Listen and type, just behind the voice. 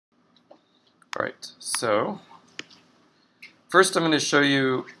All right, so first I'm going to show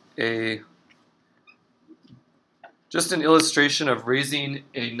you just an illustration of raising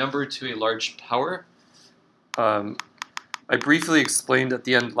a number to a large power. I briefly explained at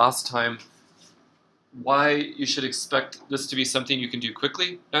the end last time why you should expect this to be something you can do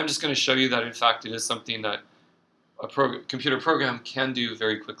quickly. Now I'm just going to show you that in fact it is something that a computer program can do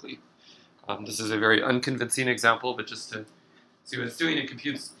very quickly. This is a very unconvincing example, but just to see what it's doing, it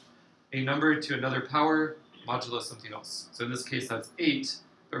computes a number to another power modulo something else. So in this case that's 8,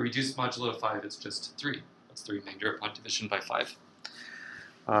 but reduced modulo 5 is just 3. That's the remainder upon division by 5.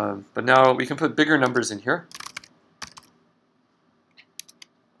 But now we can put bigger numbers in here.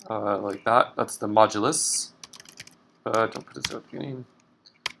 Like that. That's the modulus. Don't put a 0 at the beginning.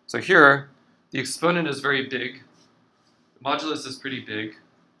 So here, the exponent is very big. The modulus is pretty big.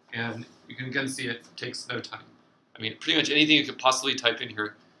 And you can again see it takes no time. I mean, pretty much anything you could possibly type in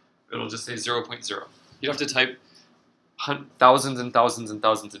here, it'll just say 0.0. You'd have to type thousands and thousands and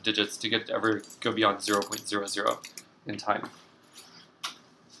thousands of digits to ever go beyond 0.00 in time.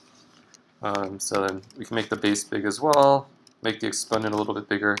 So then we can make the base big as well, make the exponent a little bit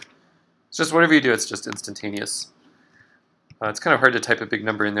bigger. It's just whatever you do, it's just instantaneous. It's kind of hard to type a big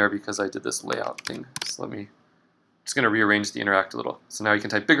number in there because I did this layout thing. So just going to rearrange the interact a little. So now you can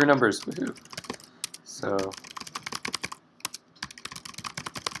type bigger numbers. Woohoo! So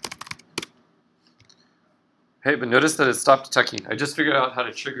hey, but notice that it stopped detecting. I just figured out how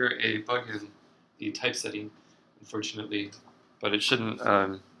to trigger a bug in the typesetting, unfortunately, but it shouldn't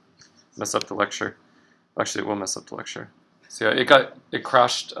mess up the lecture. Actually, it will mess up the lecture. So yeah, it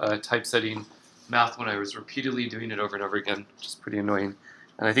crashed typesetting math when I was repeatedly doing it over and over again, which is pretty annoying.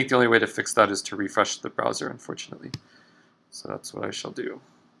 And I think the only way to fix that is to refresh the browser, unfortunately. So that's what I shall do.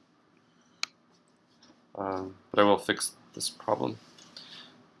 But I will fix this problem.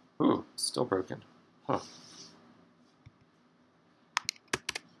 Ooh, it's still broken. Huh.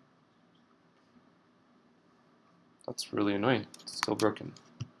 That's really annoying. It's still broken.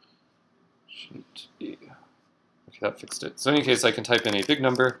 Shouldn't be. Okay, that fixed it. So in any case, I can type in a big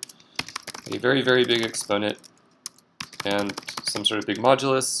number, a very, very big exponent, and some sort of big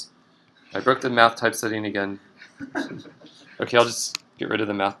modulus. I broke the math typesetting again. Okay, I'll just get rid of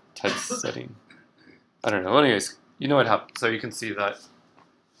the math typesetting. I don't know. Anyways, you know what happened. So you can see that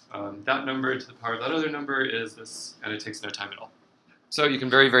that number to the power of that other number is this, and it takes no time at all. So you can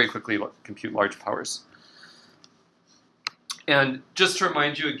very, very quickly compute large powers. And just to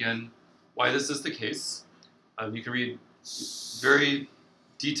remind you again why this is the case, you can read very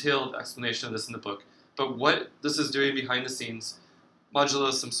detailed explanation of this in the book. But what this is doing behind the scenes,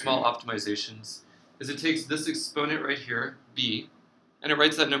 modulo some small optimizations, is it takes this exponent right here, b, and it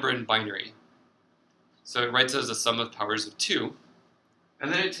writes that number in binary. So it writes it as a sum of powers of 2.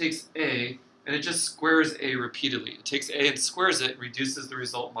 And then it takes a, and it just squares a repeatedly. It takes a and squares it, reduces the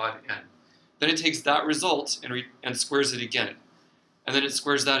result mod n. Then it takes that result and squares it again. And then it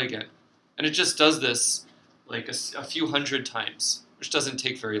squares that again. And it just does this like a few hundred times, which doesn't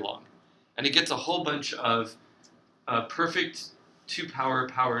take very long. And it gets a whole bunch of perfect 2-power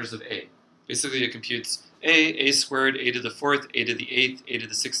powers of a. Basically, it computes a squared, a to the 4th, a to the 8th, a to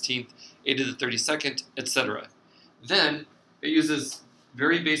the 16th, a to the 32nd, etc. Then it uses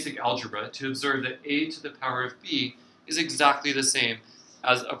very basic algebra to observe that a to the power of b is exactly the same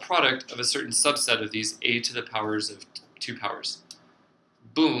as a product of a certain subset of these a to the powers of 2 powers.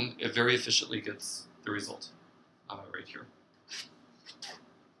 Boom, it very efficiently gets the result right here.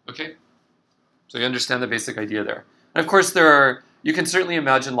 Okay? So you understand the basic idea there. And of course you can certainly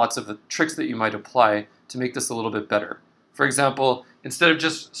imagine lots of tricks that you might apply to make this a little bit better. For example, instead of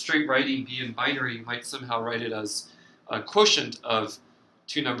just straight writing b in binary, you might somehow write it as a quotient of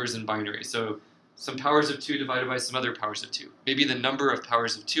 2 numbers in binary. So some powers of 2 divided by some other powers of 2. Maybe the number of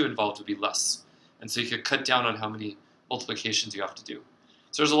powers of 2 involved would be less. And so you could cut down on how many multiplications you have to do.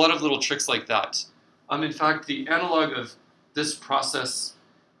 So there's a lot of little tricks like that. In fact, the analog of this process,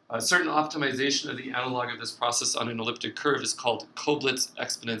 a certain optimization of the analog of this process on an elliptic curve is called Koblitz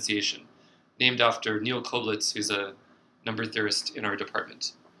exponentiation, named after Neil Koblitz, who's a number theorist in our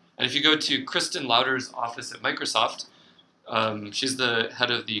department. And if you go to Kristen Lauder's office at Microsoft, she's the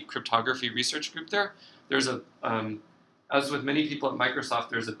head of the cryptography research group there. There's as with many people at Microsoft,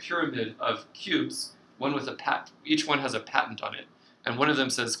 there's a pyramid of cubes, one with a patent. Each one has a patent on it, and one of them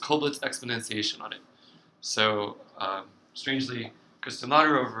says Koblitz exponentiation on it. So strangely, Kristen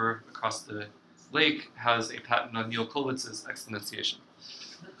Lauder over across the lake has a patent on Neil Koblitz's exponentiation.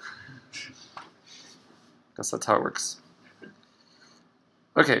 Guess that's how it works.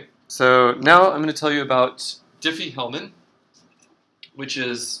 Okay, so now I'm going to tell you about Diffie-Hellman, which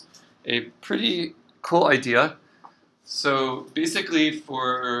is a pretty cool idea. So basically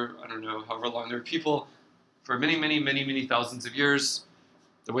for, I don't know, however long there were people, for many thousands of years,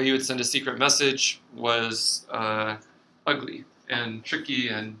 the way you would send a secret message was ugly and tricky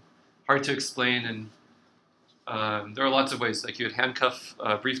and hard to explain, and there are lots of ways. Like you would handcuff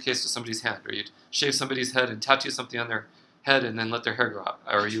a briefcase to somebody's hand, or you'd shave somebody's head and tattoo something on their head and then let their hair grow out,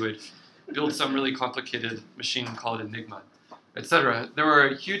 or you would build some really complicated machine called Enigma, etc. There were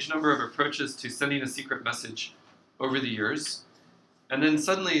a huge number of approaches to sending a secret message over the years, and then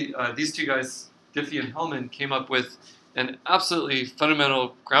suddenly these two guys, Diffie and Hellman, came up with an absolutely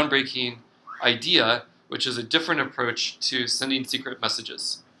fundamental, groundbreaking idea, which is a different approach to sending secret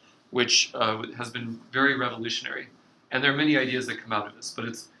messages, which has been very revolutionary. And there are many ideas that come out of this, but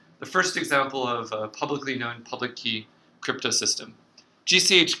it's the first example of a publicly known public key crypto system.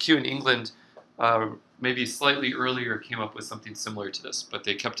 GCHQ in England, maybe slightly earlier, came up with something similar to this, but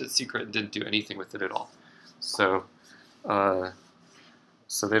they kept it secret and didn't do anything with it at all. So,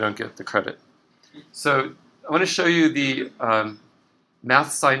 so they don't get the credit. So I want to show you the Math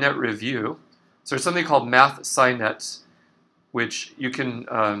SciNet review. So there's something called Math SciNet, which you can,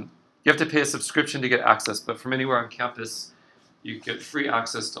 you have to pay a subscription to get access, but from anywhere on campus, you get free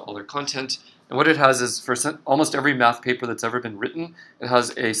access to all their content. And what it has is, for almost every math paper that's ever been written, it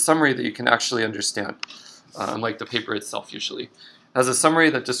has a summary that you can actually understand, unlike the paper itself usually. It has a summary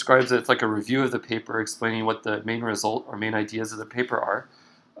that describes it. It's like a review of the paper, explaining what the main result or main ideas of the paper are.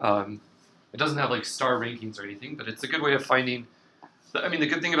 It doesn't have like star rankings or anything, but it's a good way of finding. I mean, the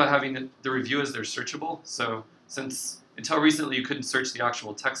good thing about having the review is they're searchable. So since until recently you couldn't search the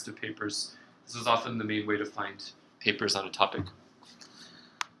actual text of papers, this is often the main way to find papers on a topic.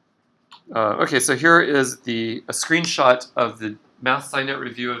 Okay, so here is a screenshot of the Math SciNet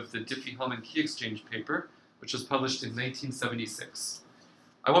review of the Diffie-Hellman key exchange paper, which was published in 1976.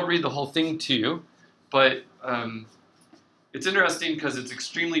 I won't read the whole thing to you, but it's interesting because it's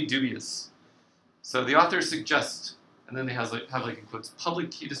extremely dubious. So the authors suggest, and then they have like in quotes,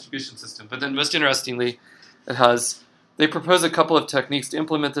 public key distribution system. But then most interestingly, they propose a couple of techniques to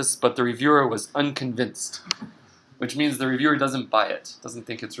implement this, but the reviewer was unconvinced, which means the reviewer doesn't buy it, doesn't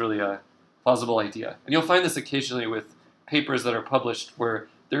think it's really a plausible idea. And you'll find this occasionally with papers that are published where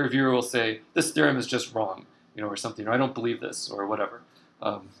the reviewer will say, this theorem is just wrong, or something, or I don't believe this, or whatever.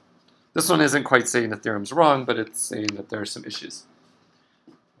 This one isn't quite saying the theorem's wrong, but it's saying that there are some issues.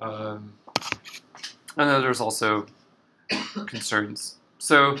 And then there's also concerns.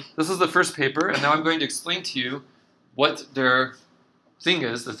 So this is the first paper, and now I'm going to explain to you what their thing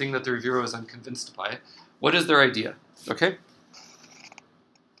is, the thing that the reviewer was unconvinced by. What is their idea? Okay?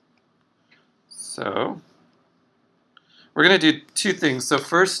 So we're going to do two things. So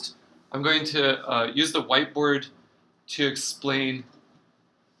first, I'm going to use the whiteboard to explain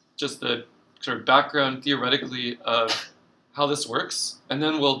just the sort of background theoretically of how this works, and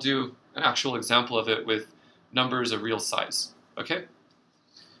then we'll do an actual example of it with numbers of real size. Okay?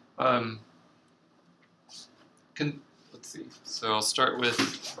 Let's see. So I'll start with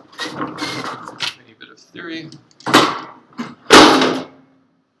a tiny bit of theory.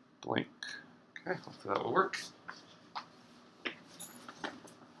 Blank. Okay, hopefully that will work.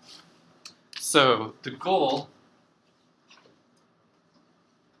 So the goal.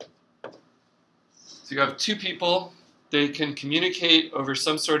 So you have two people. They can communicate over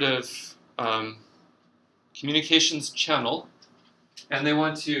some sort of communications channel, and they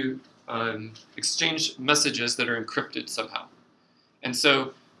want to exchange messages that are encrypted somehow. And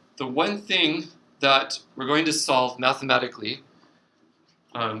so the one thing that we're going to solve mathematically,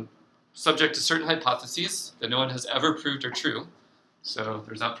 subject to certain hypotheses that no one has ever proved are true, so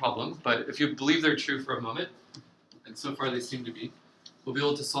there's that problem, but if you believe they're true for a moment, and so far they seem to be, we'll be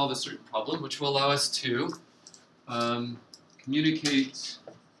able to solve a certain problem, which will allow us to communicate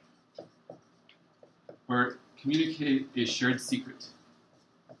a shared secret.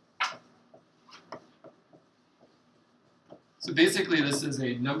 So basically this is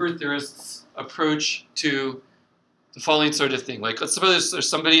a number theorist's approach to the following sort of thing. Like, let's suppose there's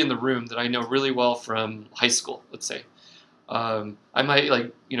somebody in the room that I know really well from high school, let's say. I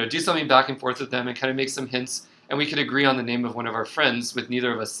might do something back and forth with them and kind of make some hints, and we could agree on the name of one of our friends with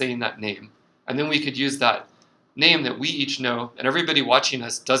neither of us saying that name. And then we could use that name that we each know, and everybody watching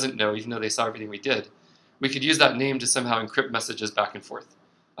us doesn't know, even though they saw everything we did. We could use that name to somehow encrypt messages back and forth.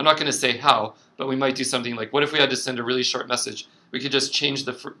 I'm not going to say how, but we might do something like, what if we had to send a really short message? We could just change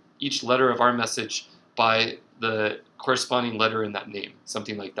each letter of our message by the corresponding letter in that name,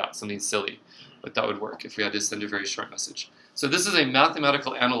 something like that, something silly. But that would work if we had to send a very short message. So this is a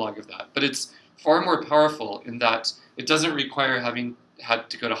mathematical analog of that, but it's far more powerful in that it doesn't require having had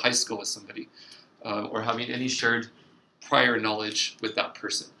to go to high school with somebody or having any shared prior knowledge with that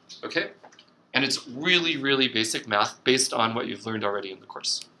person. Okay? And it's really, really basic math based on what you've learned already in the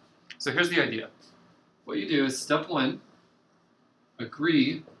course. So here's the idea. What you do is step 1,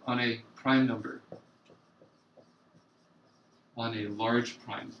 agree on a prime number, on a large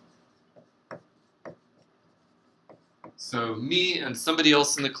prime. So me and somebody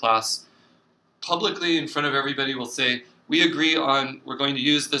else in the class publicly in front of everybody will say, we agree on, we're going to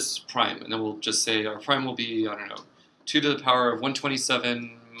use this prime, and then we'll just say our prime will be, I don't know, 2 to the power of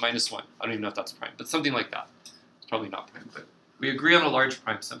 127 minus 1. I don't even know if that's prime, but something like that. It's probably not prime, but we agree on a large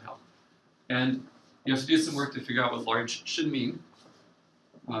prime somehow. And you have to do some work to figure out what large should mean,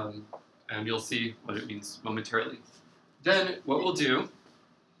 and you'll see what it means momentarily. Then what we'll do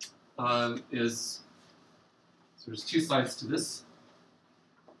is, so there's 2 sides to this.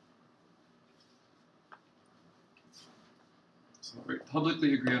 So we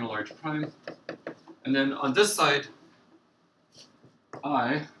publicly agree on a large prime. And then on this side,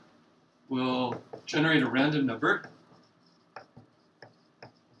 I will generate a random number.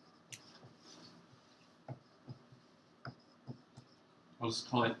 I'll just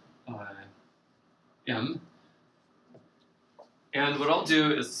call it M. And what I'll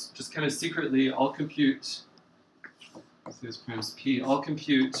do is just kind of secretly, I'll compute, so this prime's P, I'll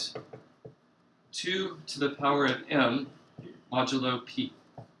compute 2 to the power of M modulo P.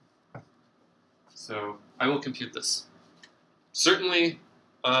 So I will compute this. Certainly,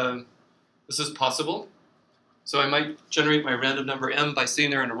 this is possible. So I might generate my random number M by sitting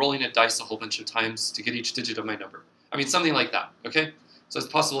there and rolling a dice a whole bunch of times to get each digit of my number. I mean, something like that, okay? So it's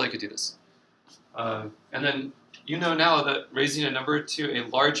possible I could do this. And then you know now that raising a number to a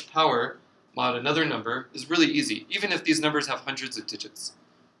large power mod another number is really easy, even if these numbers have hundreds of digits,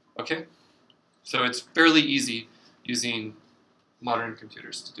 okay? So it's fairly easy using modern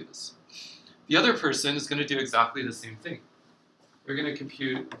computers to do this. The other person is going to do exactly the same thing. They're going to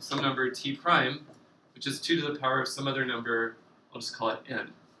compute some number t prime, which is 2 to the power of some other number, I'll just call it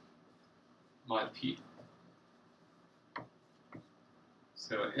n, mod p.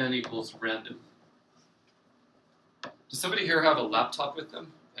 So n equals random. Does somebody here have a laptop with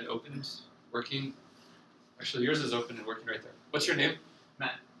them and opened, working? Actually, yours is open and working right there. What's your name?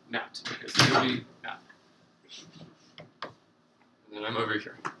 Matt. Matt. Okay, so it'll be Matt. And then I'm over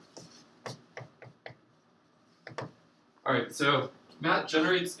here. All right, so Matt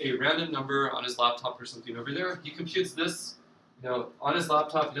generates a random number on his laptop or something over there. He computes this, on his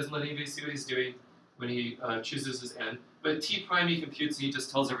laptop. He doesn't let anybody see what he's doing when he chooses his n. But t prime he computes, and he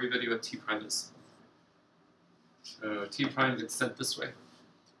just tells everybody what t prime is. So t prime gets sent this way.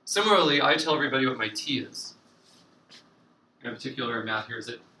 Similarly, I tell everybody what my t is. In particular, Matt hears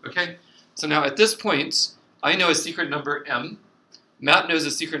it. Okay? So now at this point, I know a secret number m. Matt knows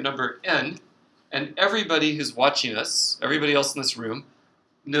a secret number n. And everybody who's watching us, everybody else in this room,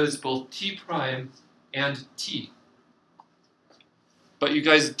 knows both t prime and t. But you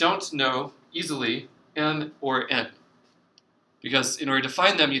guys don't know easily m or n. Because in order to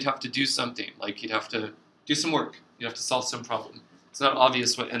find them, you'd have to do something. Like you'd have to do some work. You'd have to solve some problem. It's not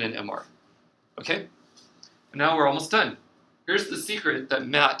obvious what n and m are. Okay? And now we're almost done. Here's the secret that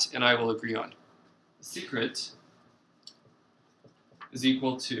Matt and I will agree on. The secret is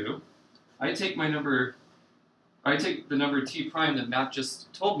equal to, I take the number t prime that Matt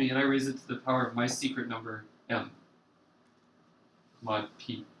just told me, and I raise it to the power of my secret number m, mod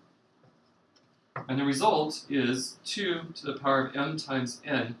p. And the result is 2 to the power of m times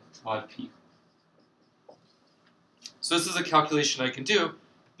n mod p. So this is a calculation I can do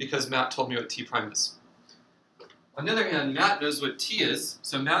because Matt told me what t prime is. On the other hand, Matt knows what t is,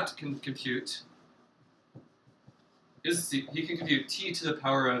 so Matt can compute, he can compute t to the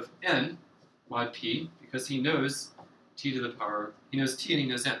power of n mod p, because he knows t to the power, he knows t and he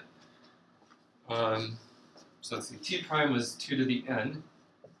knows n. So let's see, t prime was 2 to the n,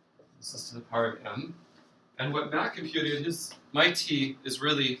 this is to the power of m, and what Matt computed, my t is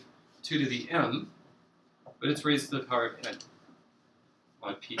really 2 to the m, but it's raised to the power of n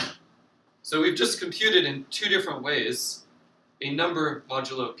mod p. So we've just computed in 2 different ways a number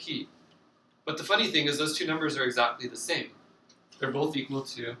modulo p. But the funny thing is those 2 numbers are exactly the same. They're both equal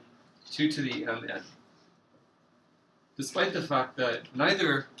to 2 to the mn. Despite the fact that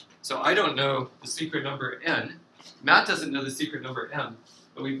so I don't know the secret number n, Matt doesn't know the secret number m,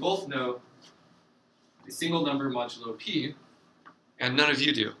 but we both know a single number modulo p, and none of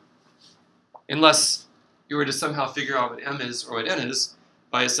you do. Unless you were to somehow figure out what m is or what n is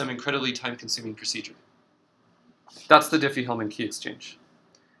by some incredibly time-consuming procedure. That's the Diffie-Hellman key exchange.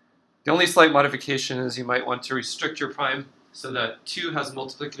 The only slight modification is you might want to restrict your prime so that 2 has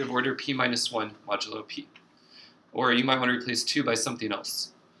multiplicative order p minus 1 modulo p. Or you might want to replace 2 by something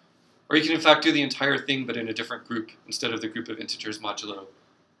else. Or you can in fact do the entire thing but in a different group instead of the group of integers modulo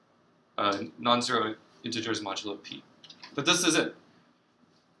non-zero integers modulo p. But this is it.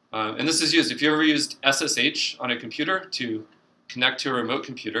 And this is used. If you ever used SSH on a computer to connect to a remote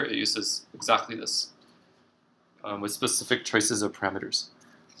computer, it uses exactly this with specific choices of parameters.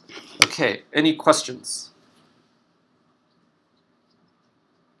 Okay, any questions?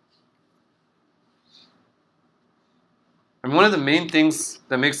 And one of the main things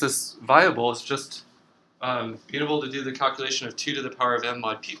that makes this viable is just being able to do the calculation of 2 to the power of m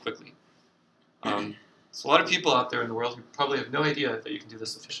mod p quickly. So a lot of people out there in the world who probably have no idea that you can do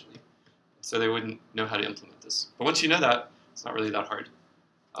this efficiently. So they wouldn't know how to implement this. But once you know that, it's not really that hard.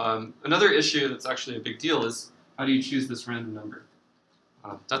 Another issue that's actually a big deal is how do you choose this random number?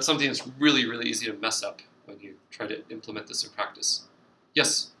 That's something that's really, really easy to mess up when you try to implement this in practice.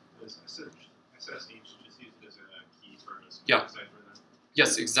 Yes? SSH just use it as a key for us. Yeah.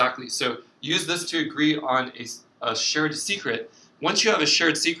 Yes, exactly. So use this to agree on a shared secret. Once you have a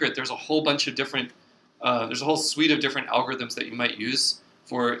shared secret, there's a whole bunch of different, there's a whole suite of different algorithms that you might use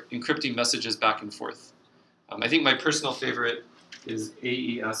for encrypting messages back and forth. I think my personal favorite is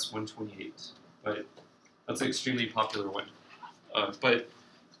AES 128, but that's an extremely popular one. But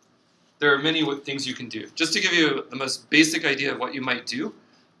there are many things you can do. Just to give you the most basic idea of what you might do,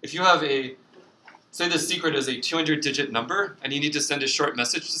 if you have say the secret is a 200-digit number and you need to send a short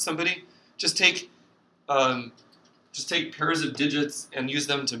message to somebody, just take pairs of digits and use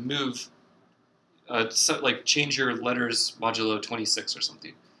them to move, like change your letters modulo 26 or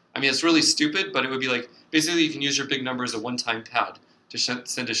something. I mean, it's really stupid, but it would be like, basically you can use your big number as a one-time pad to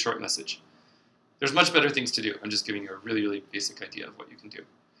send a short message. There's much better things to do. I'm just giving you a really, really basic idea of what you can do.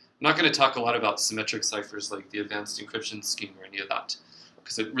 I'm not going to talk a lot about symmetric ciphers like the advanced encryption scheme or any of that,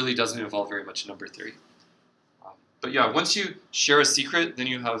 because it really doesn't involve very much number theory. But yeah, once you share a secret, then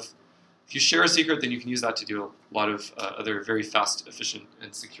if you share a secret, then you can use that to do a lot of other very fast, efficient,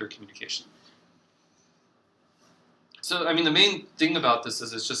 and secure communication. So, I mean, the main thing about this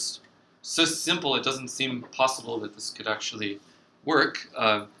is it's just so simple, it doesn't seem possible that this could actually work.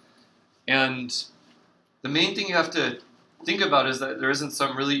 And the main thing you have to think about is that there isn't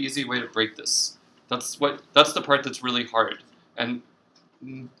some really easy way to break this. That's the part that's really hard. And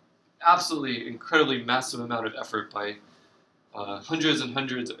absolutely incredibly massive amount of effort by hundreds and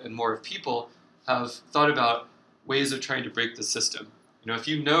hundreds and more of people have thought about ways of trying to break the system. You know, if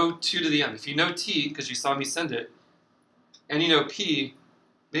you know 2 to the m, if you know t because you saw me send it, and you know p,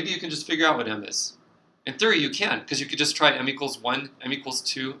 maybe you can just figure out what m is. In theory, you can, because you could just try m equals 1, m equals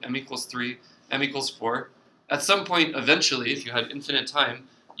 2, m equals 3, m equals 4. At some point, eventually, if you had infinite time,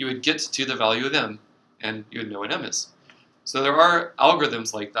 you would get to the value of m, and you would know what m is. So there are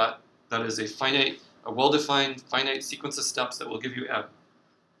algorithms like that. That is a well-defined, finite sequence of steps that will give you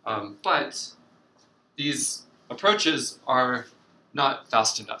m. But these approaches are not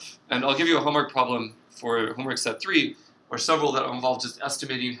fast enough. And I'll give you a homework problem for homework set 3, or several that involve just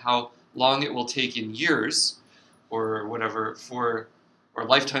estimating how long it will take in years, or whatever, or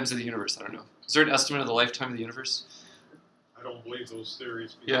lifetimes of the universe. I don't know. Is there an estimate of the lifetime of the universe? I don't believe those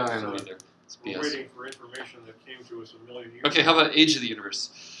theories. Yeah, I don't either. We're waiting for information that came to us a million years Okay, how about age of the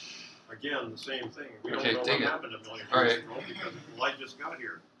universe? Again, the same thing. We Okay, don't know what happened a million years ago because light just got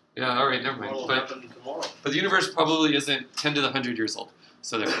here. Yeah, all right, never mind. What will happen tomorrow? But the universe probably isn't 10 to the 100 years old.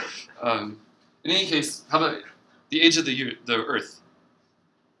 So there. In any case, how about the age of the Earth?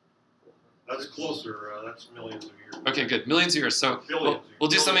 That's closer. That's millions of years. Okay, good. Millions of years. So we'll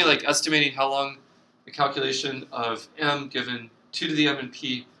do something like estimating how long the calculation of m given 2 to the m and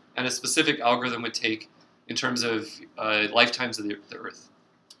p and a specific algorithm would take in terms of lifetimes of the Earth.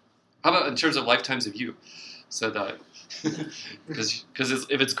 How about in terms of lifetimes of you? So that, because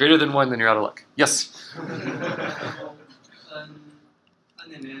if it's greater than 1, then you're out of luck. Yes? N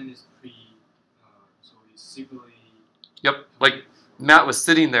and N is so it's simply... Yep, like Matt was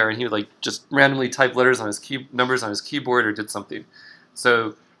sitting there and he would like just randomly type letters on his numbers on his keyboard or did something.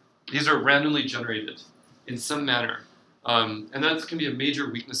 So these are randomly generated in some manner. And that can be a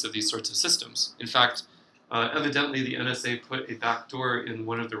major weakness of these sorts of systems. In fact, evidently the NSA put a backdoor in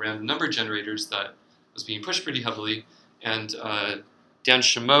one of the random number generators that was being pushed pretty heavily, and Dan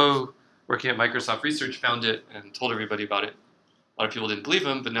Chameau, working at Microsoft Research, found it and told everybody about it. A lot of people didn't believe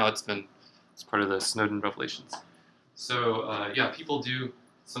him, but now it's part of the Snowden revelations. So yeah, people do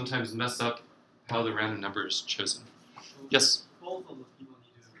sometimes mess up how the random number is chosen. Yes? Both of the people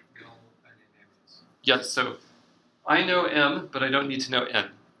need to know N and M is. Yes, so I know M, but I don't need to know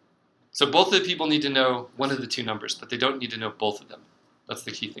N. So both of the people need to know one of the two numbers, but they don't need to know both of them. That's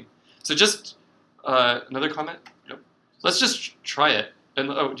the key thing. So just another comment? Nope. Let's just try it. And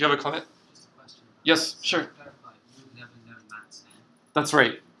oh, do you have a comment? Just a question. Yes, sure. You never know maths n. That's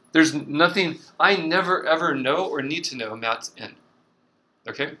right. There's nothing, I never ever know or need to know maths n.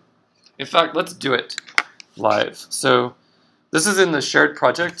 Okay? In fact, let's do it live. So this is in the shared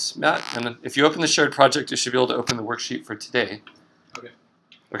project, Matt, and if you open the shared project, you should be able to open the worksheet for today. Okay.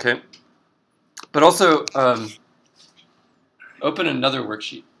 Okay? But also, open another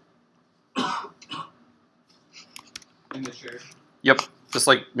worksheet. In the share. Yep, just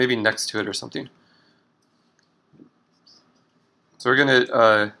like maybe next to it or something. So we're going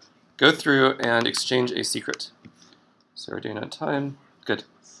to go through and exchange a secret. So we're doing it on time. Good.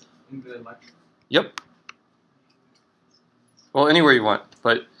 In the lecture. Yep. Well, anywhere you want.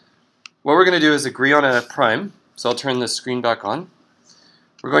 But what we're going to do is agree on a prime. So I'll turn the screen back on.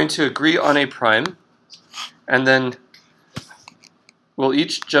 We're going to agree on a prime. And then we'll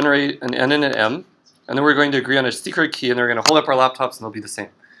each generate an n and an m. And then we're going to agree on a secret key. And then we're going to hold up our laptops and they'll be the same.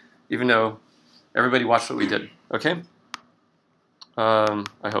 Even though everybody watched what we did. Okay? I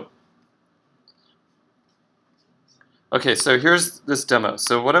hope. Okay, so here's this demo.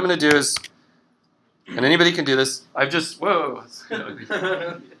 So what I'm going to do is, and anybody can do this, I've just, whoa. It's kind of ugly.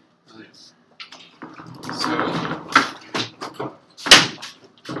 So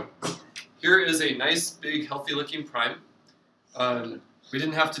here is a nice, big, healthy-looking prime. We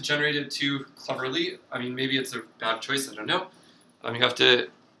didn't have to generate it too cleverly. I mean, maybe it's a bad choice, I don't know. You have to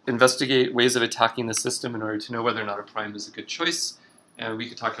investigate ways of attacking the system in order to know whether or not a prime is a good choice. And we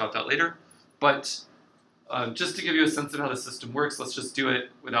could talk about that later. But just to give you a sense of how the system works, let's just do it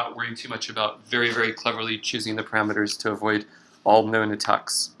without worrying too much about very, very cleverly choosing the parameters to avoid all known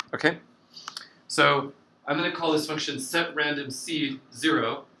attacks. Okay? So I'm going to call this function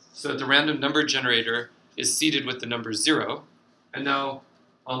setRandomSeed0 so that the random number generator is seeded with the number 0. And now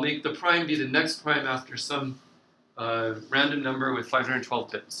I'll make the prime be the next prime after some random number with 512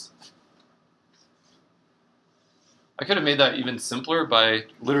 bits. I could have made that even simpler by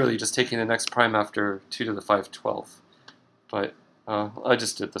literally just taking the next prime after 2 to the 512. But I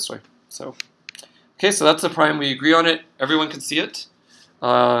just did it this way. So, okay, so that's the prime. We agree on it. Everyone can see it.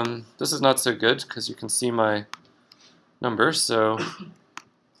 This is not so good because you can see my number. So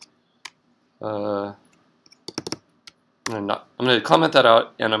I'm going to comment that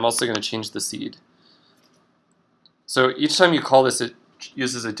out, and I'm also going to change the seed. So each time you call this, it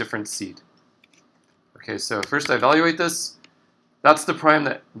uses a different seed. Okay, so first I evaluate this. That's the prime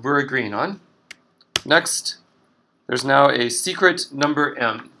that we're agreeing on. Next, there's now a secret number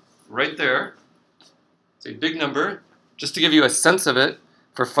m right there. It's a big number. Just to give you a sense of it,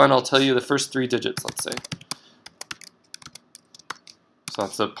 for fun, I'll tell you the first 3 digits, let's say. So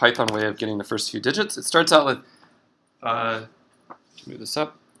that's a Python way of getting the first few digits. It starts out with, move this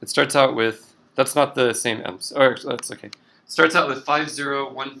up. It starts out with, that's not the same m's, or that's okay. It starts out with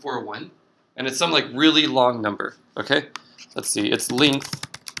 50141. And it's some like really long number, okay? Let's see, its length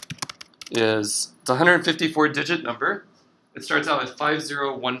is, it's a 154 digit number. It starts out with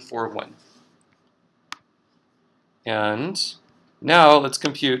 50141. And now let's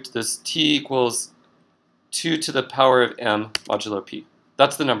compute this t equals 2 to the power of m modulo p.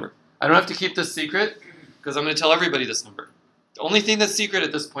 That's the number. I don't have to keep this secret because I'm going to tell everybody this number. The only thing that's secret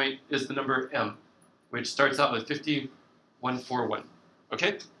at this point is the number m, which starts out with 50141,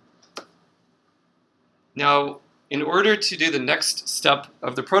 okay? Now, in order to do the next step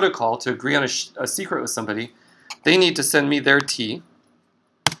of the protocol, to agree on a secret with somebody, they need to send me their t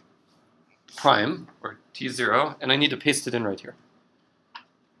prime, or t0, and I need to paste it in right here.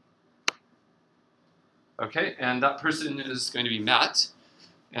 Okay, and that person is going to be Matt,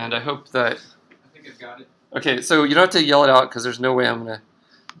 and I hope that... I think I've got it. Okay, so you don't have to yell it out because there's no way I'm going to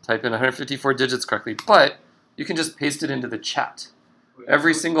type in 154 digits correctly, but you can just paste it into the chat.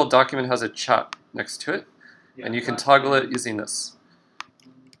 Every single document has a chat next to it, and you can toggle it using this.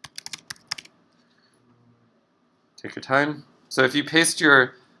 Take your time. So if you paste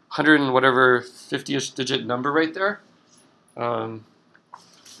your 100 and whatever 50-ish digit number right there, then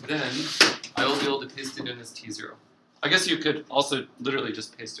I will be able to paste it in as T0. I guess you could also literally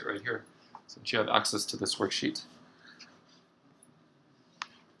just paste it right here, since you have access to this worksheet.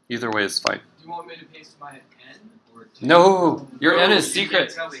 Either way is fine. Do you want me to paste my n? Or No! Your n is you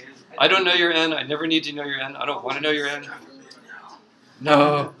can't secret. tell me. I don't know your n. I never need to know your n. I don't want to know your n.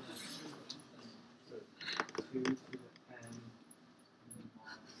 No.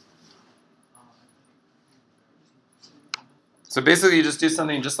 So basically you just do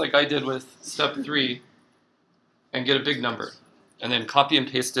something just like I did with step 3 and get a big number. And then copy and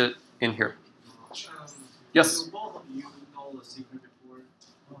paste it in here. Yes? Do both of you know the secret before?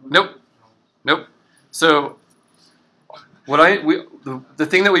 Nope. Nope. So the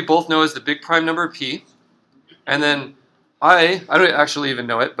thing that we both know is the big prime number p, and then I don't actually even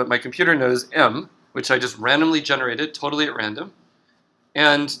know it, but my computer knows m, which I just randomly generated, totally at random,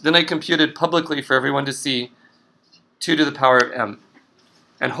 and then I computed publicly for everyone to see 2 to the power of m.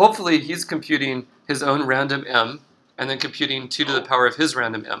 And hopefully he's computing his own random m, and then computing 2 to the power of his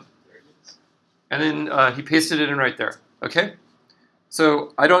random m. And then he pasted it in right there. Okay?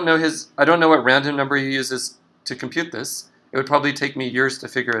 So I don't know what random number he uses to compute this. It would probably take me years to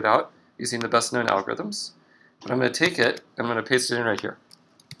figure it out using the best known algorithms. But I'm going to take it and I'm going to paste it in right here.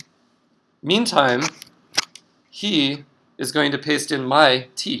 Meantime, he is going to paste in my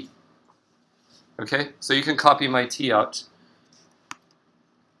t. Okay? So you can copy my t out.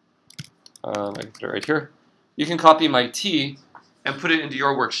 I can put it right here. You can copy my t and put it into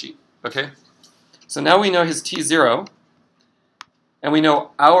your worksheet. Okay? So now we know his t0, and we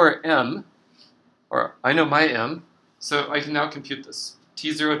know our m, or I know my m, so I can now compute this.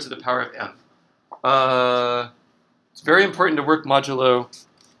 T0 to the power of m. It's very important to work modulo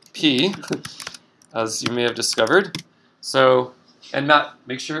p, as you may have discovered. So, and Matt,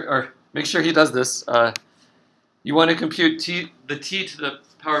 make sure he does this. You want to compute the t to the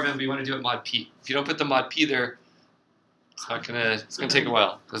power of m, but you want to do it mod p. If you don't put the mod p there, it's gonna take a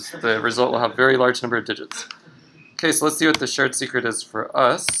while because the result will have a very large number of digits. Okay, so let's see what the shared secret is for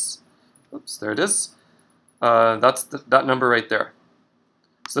us. Oops, there it is. That's that number right there.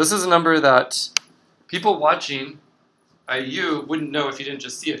 So this is a number that people watching IU wouldn't know if you didn't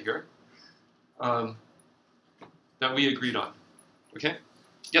just see it here. That we agreed on. Okay?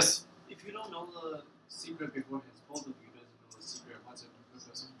 Yes? If you don't know the secret beforehand, both of you doesn't know the secret. What's the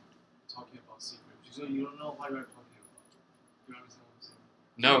purpose of talking about secret? So you don't know what you're talking about. You understand what I'm saying?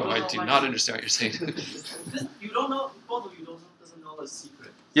 No, I do not understand what you're saying. You don't know. Both of you doesn't know the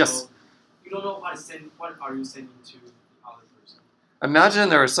secret. Yes. So you don't know what are you sending to the other person. Imagine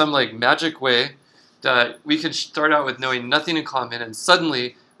there was some like magic way that we could start out with knowing nothing in common, and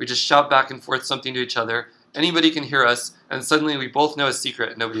suddenly we just shout back and forth something to each other. Anybody can hear us, and suddenly we both know a secret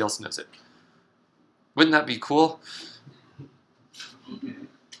and nobody else knows it. Wouldn't that be cool? Okay.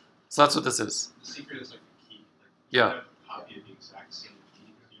 So that's what this is. The secret is like the key. Like, Yeah. you have a copy of the exact same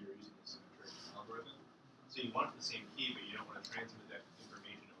key because you're using the symmetric algorithm. So you want the same key, but you don't want to transmit that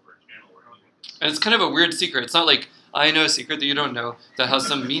information over a channel where anyone can see. And it's kind of a weird secret. It's not like I know a secret that you don't know that has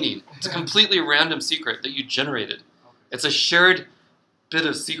some meaning. It's a completely random secret that you generated. It's a shared bit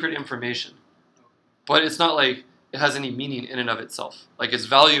of secret information. But it's not like it has any meaning in and of itself. Like its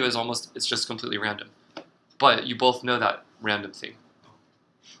value is it's just completely random. But you both know that random thing.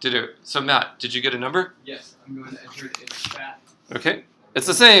 So Matt, did you get a number? Yes, I'm going to enter it in chat. Okay. It's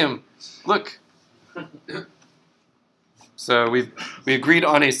the same. Look. So we agreed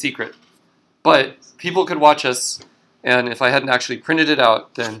on a secret. But people could watch us, and if I hadn't actually printed it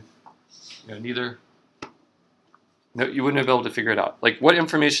out, then you wouldn't have been able to figure it out. Like, what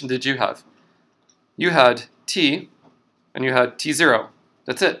information did you have? You had t, and you had t0.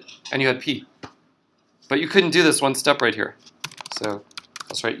 That's it. And you had p. But you couldn't do this one step right here. So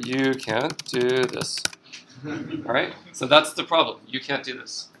that's right. You can't do this. All right? So that's the problem. You can't do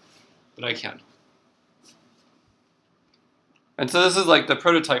this. But I can. And so this is like the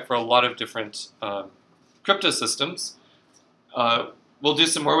prototype for a lot of different crypto systems. We'll do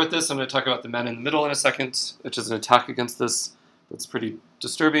some more with this. I'm going to talk about the man in the middle in a second, which is an attack against this that's pretty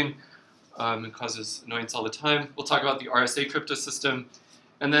disturbing and causes annoyance all the time. We'll talk about the RSA crypto system.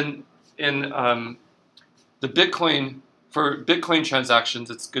 And then in the Bitcoin, for Bitcoin transactions,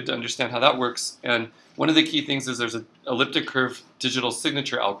 it's good to understand how that works. And one of the key things is there's an elliptic curve digital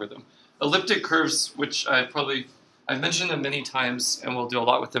signature algorithm. Elliptic curves, which I've mentioned them many times, and we'll do a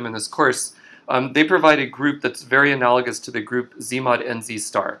lot with them in this course. They provide a group that's very analogous to the group Z mod NZ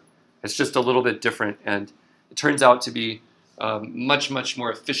star. It's just a little bit different, and it turns out to be much, much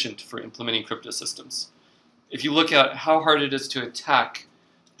more efficient for implementing crypto systems. If you look at how hard it is to attack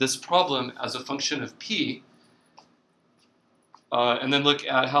this problem as a function of P, and then look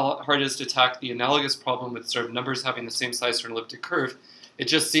at how hard it is to attack the analogous problem with sort of numbers having the same size for an elliptic curve, it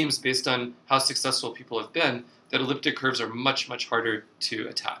just seems, based on how successful people have been, that elliptic curves are much, much harder to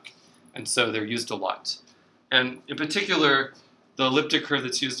attack. And so they're used a lot. And in particular, the elliptic curve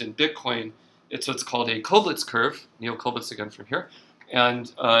that's used in Bitcoin, it's what's called a Koblitz curve. Neil Koblitz again from here.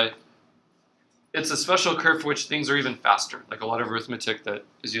 And it's a special curve for which things are even faster. Like a lot of arithmetic that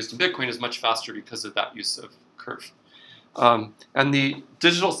is used in Bitcoin is much faster because of that use of curve. And the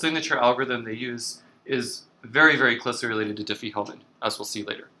digital signature algorithm they use is very, very closely related to Diffie-Hellman, as we'll see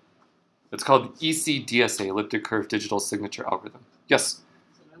later. It's called ECDSA, Elliptic Curve Digital Signature Algorithm. Yes?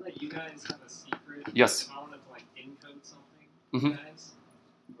 So now that you guys have a secret, Yes. if I wanted to like encode something, Mhm. you guys,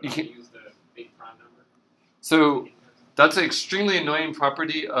 You would I can- use the big prime number? So that's an extremely annoying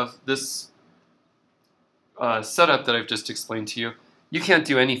property of this setup that I've just explained to you. You can't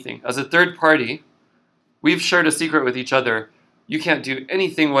do anything. As a third party, we've shared a secret with each other. You can't do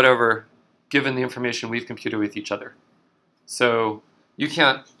anything whatever given the information we've computed with each other. So you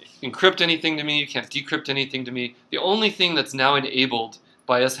can't encrypt anything to me. You can't decrypt anything to me. The only thing that's now enabled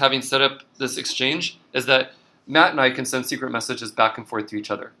by us having set up this exchange is that Matt and I can send secret messages back and forth to each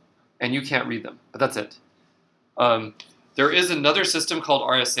other. And you can't read them, but that's it. There is another system called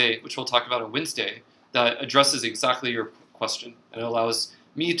RSA, which we'll talk about on Wednesday, that addresses exactly your question. And it allows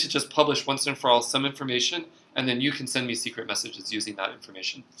me to just publish once and for all some information, and then you can send me secret messages using that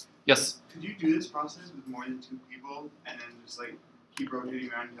information. Yes? Could you do this process with more than 2 people and then just like keep rotating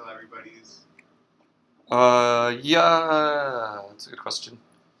around until everybody's... Yeah, that's a good question.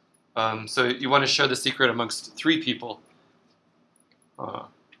 So you want to share the secret amongst 3 people.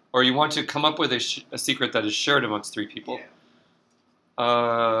 Or you want to come up with a secret that is shared amongst 3 people. Yeah.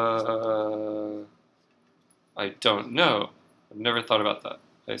 I don't know. I've never thought about that.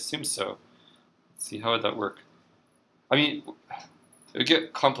 I assume so. Let's see, how would that work? I mean, it would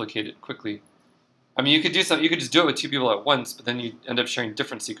get complicated quickly. I mean, you could do something. You could just do it with 2 people at once, but then you end up sharing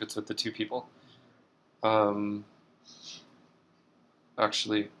different secrets with the 2 people.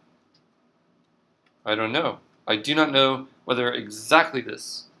 Actually, I don't know. I do not know whether exactly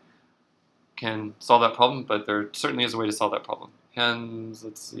this can solve that problem, but there certainly is a way to solve that problem. Hands,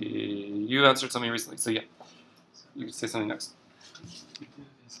 let's see. You answered something recently, so yeah. You can say something next. What you could do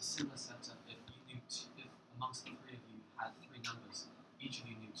is a similar setup if if amongst the 3 of you had 3 numbers, each of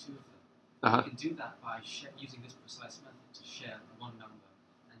you knew 2 of them. You can do that by using this precise method to share one number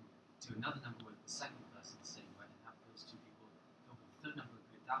and do another number with the second person the same way and have those 2 people go with the third number and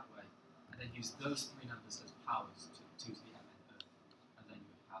it that way, and then use those 3 numbers as powers to 2 to the m and o, and then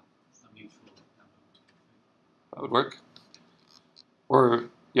you have a mutual number. That would work. Or,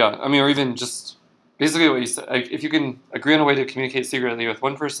 yeah, I mean, or even just basically what you said. If you can agree on a way to communicate secretly with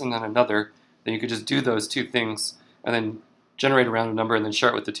one person and another, then you could just do those 2 things and then generate a random number and then share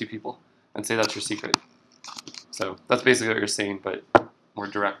it with the 2 people and say that's your secret. So that's basically what you're saying, but more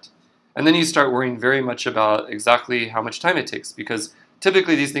direct. And then you start worrying very much about exactly how much time it takes, because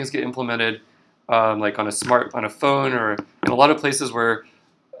typically these things get implemented like on a phone, or in a lot of places where,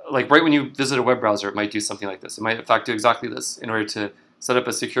 like right when you visit a web browser, it might do something like this. It might in fact do exactly this in order to set up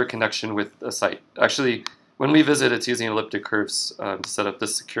a secure connection with a site. Actually, when we visit, it's using elliptic curves to set up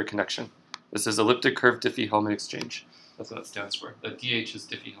this secure connection. This is elliptic curve Diffie-Hellman exchange. That's what that stands for. The DH is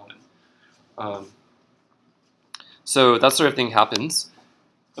Diffie-Hellman. So that sort of thing happens,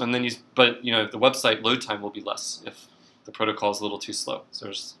 and then but you know, the website load time will be less if the protocol is a little too slow. So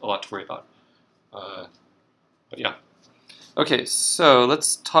there's a lot to worry about. But yeah. Okay, so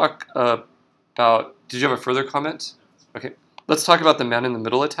let's talk about. Did you have a further comment? Okay, let's talk about the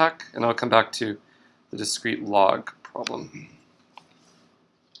man-in-the-middle attack, and I'll come back to the discrete log problem.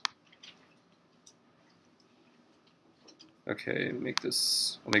 Okay, I'll make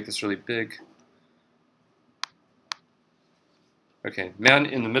this really big. Okay,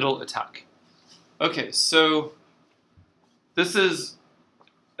 man-in-the-middle attack. Okay, so this is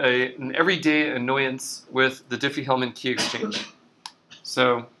an everyday annoyance with the Diffie-Hellman key exchange.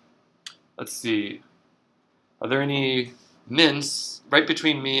 So let's see. Are there any mins right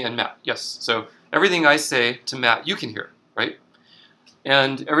between me and Matt? Yes. So everything I say to Matt, you can hear, right?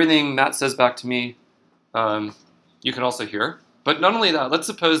 And everything Matt says back to me, you can also hear. But not only that, let's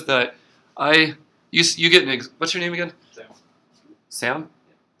suppose that you get what's your name again? Sam. Sam?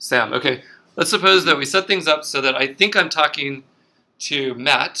 Sam, okay. Let's suppose that we set things up so that I think I'm talking to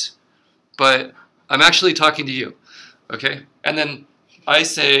Matt, but I'm actually talking to you, okay? And then I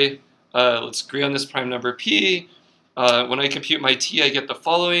say, let's agree on this prime number p. When I compute my t, I get the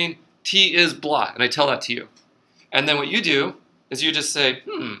following. T is blah, and I tell that to you. And then what you do is you just say,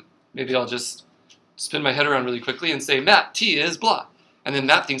 maybe I'll just spin my head around really quickly and say, Matt, t is blah. And then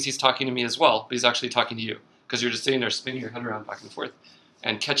Matt thinks he's talking to me as well, but he's actually talking to you, because you're just sitting there spinning your head around back and forth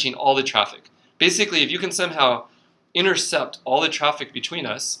and catching all the traffic. Basically, if you can somehow intercept all the traffic between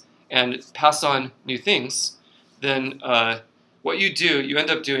us and pass on new things, then what you end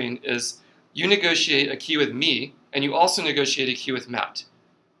up doing is you negotiate a key with me, and you also negotiate a key with Matt.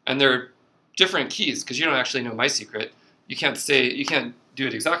 And they're different keys, because you don't actually know my secret. You can't do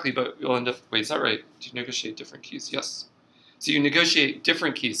it exactly, but you'll end up, wait, is that right? Do you negotiate different keys? Yes. So you negotiate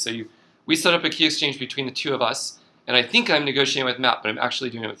different keys. So we set up a key exchange between the 2 of us, and I think I'm negotiating with Matt, but I'm actually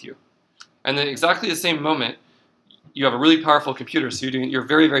doing it with you. And then exactly the same moment, you have a really powerful computer, so you're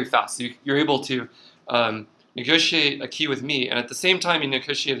very, very fast. So you're able to negotiate a key with me, and at the same time you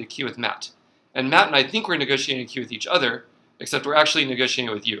negotiate a key with Matt. And Matt and I think we're negotiating a key with each other, except we're actually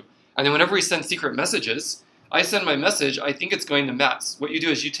negotiating it with you. And then whenever we send secret messages, I send my message, I think it's going to Matt's. What you do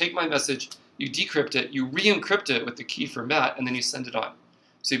is you take my message, you decrypt it, you re-encrypt it with the key for Matt, and then you send it on.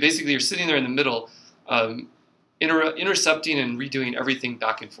 So you're sitting there in the middle, intercepting and redoing everything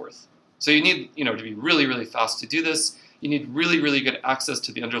back and forth. So you need, to be really, really fast to do this. You need really, really good access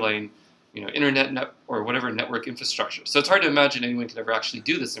to the underlying, internet or whatever network infrastructure. So it's hard to imagine anyone could ever actually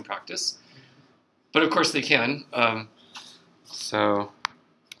do this in practice, but of course they can. So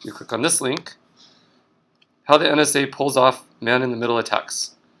you click on this link, how the NSA pulls off man-in-the-middle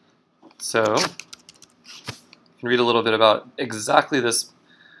attacks. So you can read a little bit about exactly this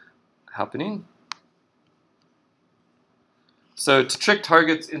happening. So to trick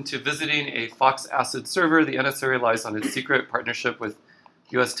targets into visiting a Fox ACID server, the NSA relies on its secret partnership with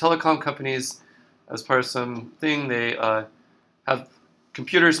US telecom companies. As part of something, they have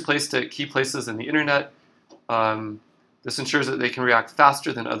computers placed at key places in the internet. This ensures that they can react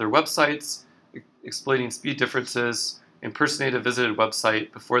faster than other websites, exploiting speed differences, impersonate a visited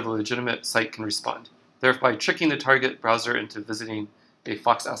website before the legitimate site can respond, thereby tricking the target browser into visiting a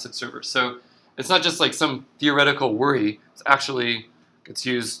Fox ACID server. So it's not just like some theoretical worry. It's actually gets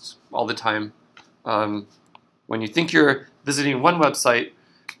used all the time. When you think you're visiting one website,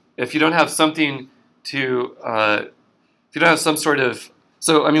 if you don't have something to, if you don't have some sort of,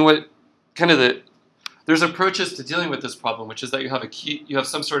 there's approaches to dealing with this problem, which is that you have a key, you have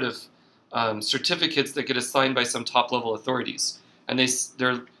some sort of certificates that get assigned by some top-level authorities, and they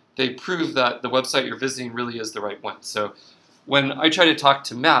prove that the website you're visiting really is the right one. So when I try to talk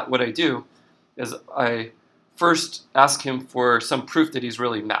to Matt, what I do is I first ask him for some proof that he's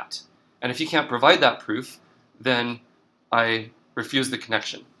really Matt. And if he can't provide that proof, then I refuse the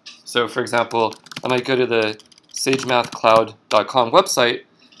connection. So for example, I might go to the sagemathcloud.com website,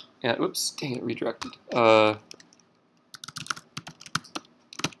 and oops, dang it, redirected.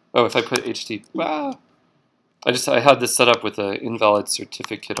 If I put HTTP, I had this set up with an invalid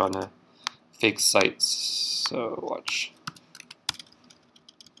certificate on a fake site, so watch.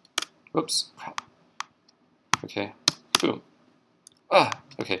 Whoops, crap. Okay, boom.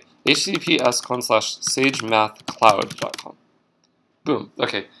 Okay, https://sagemathcloud.com. Boom,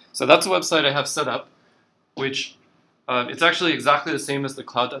 okay. So that's a website I have set up, which it's actually exactly the same as the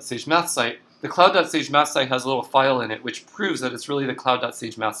cloud.sagemath site. The cloud.sagemath site has a little file in it which proves that it's really the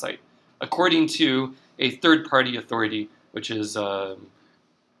cloud.sagemath site, according to a third-party authority, which is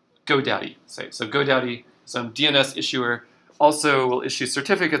GoDaddy site. So GoDaddy, some DNS issuer, also will issue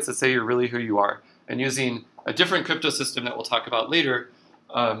certificates that say you're really who you are. And using a different crypto system that we'll talk about later,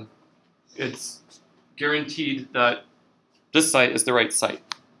 it's guaranteed that this site is the right site,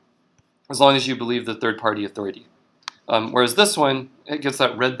 as long as you believe the third-party authority. Whereas this one, it gets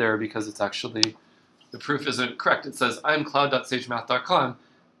that red there because it's actually, the proof isn't correct. It says, I'm cloud.sagemath.com,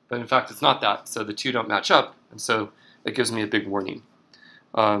 but in fact it's not that, so the two don't match up, and so it gives me a big warning.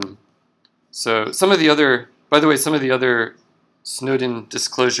 So some of the other, by the way, some of the other Snowden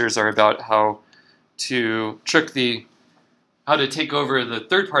disclosures are about how to trick how to take over the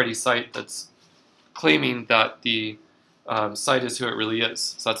third-party site that's claiming that the site is who it really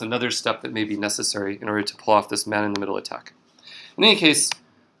is. So that's another step that may be necessary in order to pull off this man-in-the-middle attack. In any case,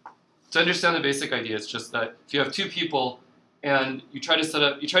 to understand the basic idea, it's just that if you have two people and you try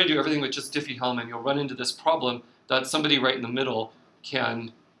to do everything with just Diffie-Hellman, you'll run into this problem that somebody right in the middle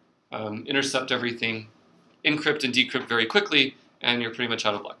can intercept everything, encrypt and decrypt very quickly, and you're pretty much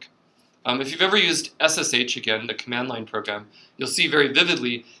out of luck. If you've ever used SSH, again, the command line program, you'll see very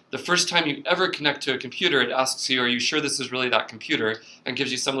vividly the first time you ever connect to a computer, it asks you, are you sure this is really that computer, and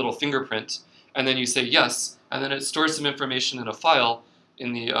gives you some little fingerprint. And then you say yes, and then it stores some information in a file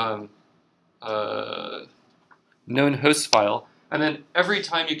in the known host file. And then every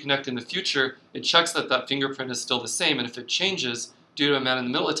time you connect in the future, it checks that that fingerprint is still the same, and if it changes due to a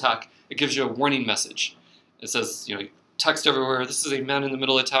man-in-the-middle attack, it gives you a warning message. It says, text everywhere, this is a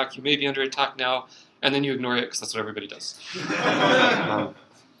man-in-the-middle attack, you may be under attack now, and then you ignore it because that's what everybody does.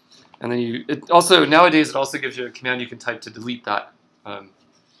 And then nowadays it also gives you a command you can type to delete that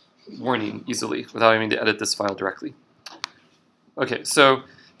warning easily without having to edit this file directly. Okay, so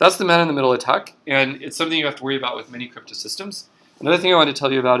that's the man-in-the-middle attack, and it's something you have to worry about with many crypto systems. Another thing I want to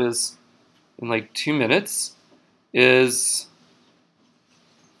tell you about is, in like 2 minutes, is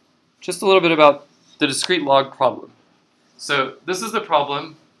just a little bit about the discrete log problem. So this is the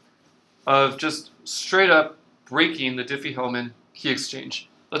problem of just straight up breaking the Diffie-Hellman key exchange.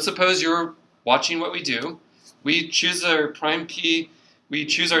 let's suppose you're watching what we do. We choose our prime P, we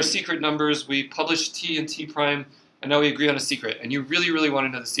choose our secret numbers, we publish T and T prime, and now we agree on a secret. And you really, really want to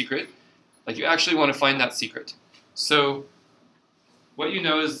know the secret. Like you actually want to find that secret. So what you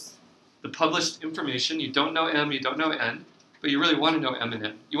know is the published information. You don't know M, you don't know N, but you really want to know M and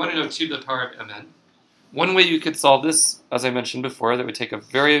N. You want to know 2 to the power of Mn. One way you could solve this, as I mentioned before, that would take a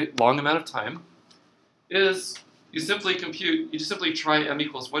very long amount of time, is you simply compute, you just simply try M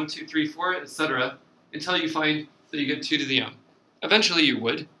equals 1, 2, 3, 4, etc., until you find that you get 2 to the M. Eventually you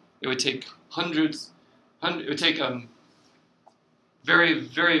would. It would take it would take a very,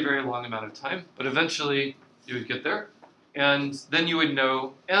 very, very long amount of time, but eventually you would get there, and then you would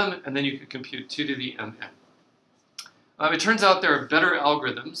know M, and then you could compute 2 to the Mn. It turns out there are better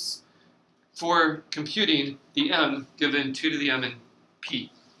algorithms for computing the M given 2 to the M and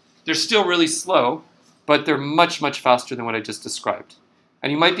P. They're still really slow, but they're much, much faster than what I just described.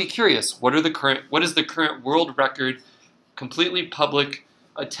 And you might be curious, what is the current world record, completely public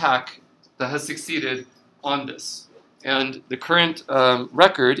attack that has succeeded on this? And the current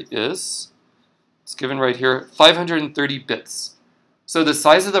record is, it's given right here, 530 bits. So the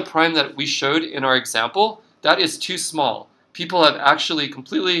size of the prime that we showed in our example, that is too small. People have actually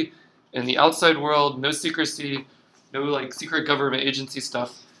completely, in the outside world, no secrecy, no like secret government agency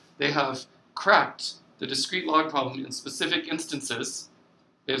stuff, they have cracked the discrete log problem in specific instances.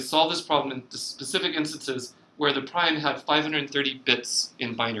 They have solved this problem in specific instances where the prime had 530 bits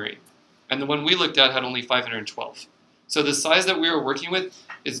in binary. And the one we looked at had only 512. So the size that we were working with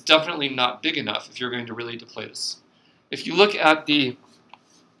is definitely not big enough if you're going to really deploy this. If you look at the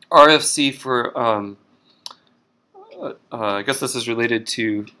RFC for, I guess this is related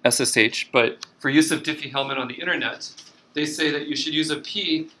to SSH, but for use of Diffie-Hellman on the internet, they say that you should use a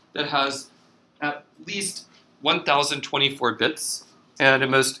P that has at least 1,024 bits and at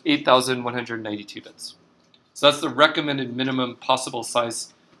most 8,192 bits. So that's the recommended minimum possible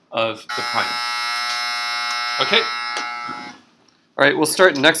size of the prime. Okay? All right, we'll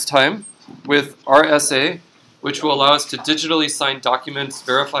start next time with RSA, which will allow us to digitally sign documents,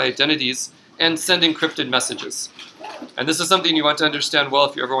 verify identities, and send encrypted messages. And this is something you want to understand well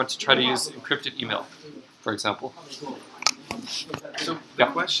if you ever want to try to use encrypted email, for example. So the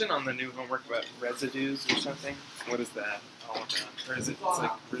question on the new homework about residues or something, what is that all about? Or is it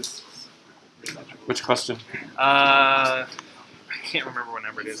like risks? Which question? I can't remember what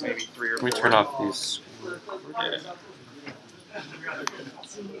number it is, maybe 3 or 4. Let me turn off these.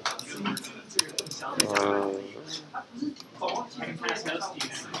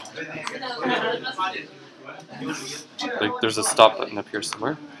 There's a stop button up here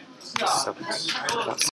somewhere.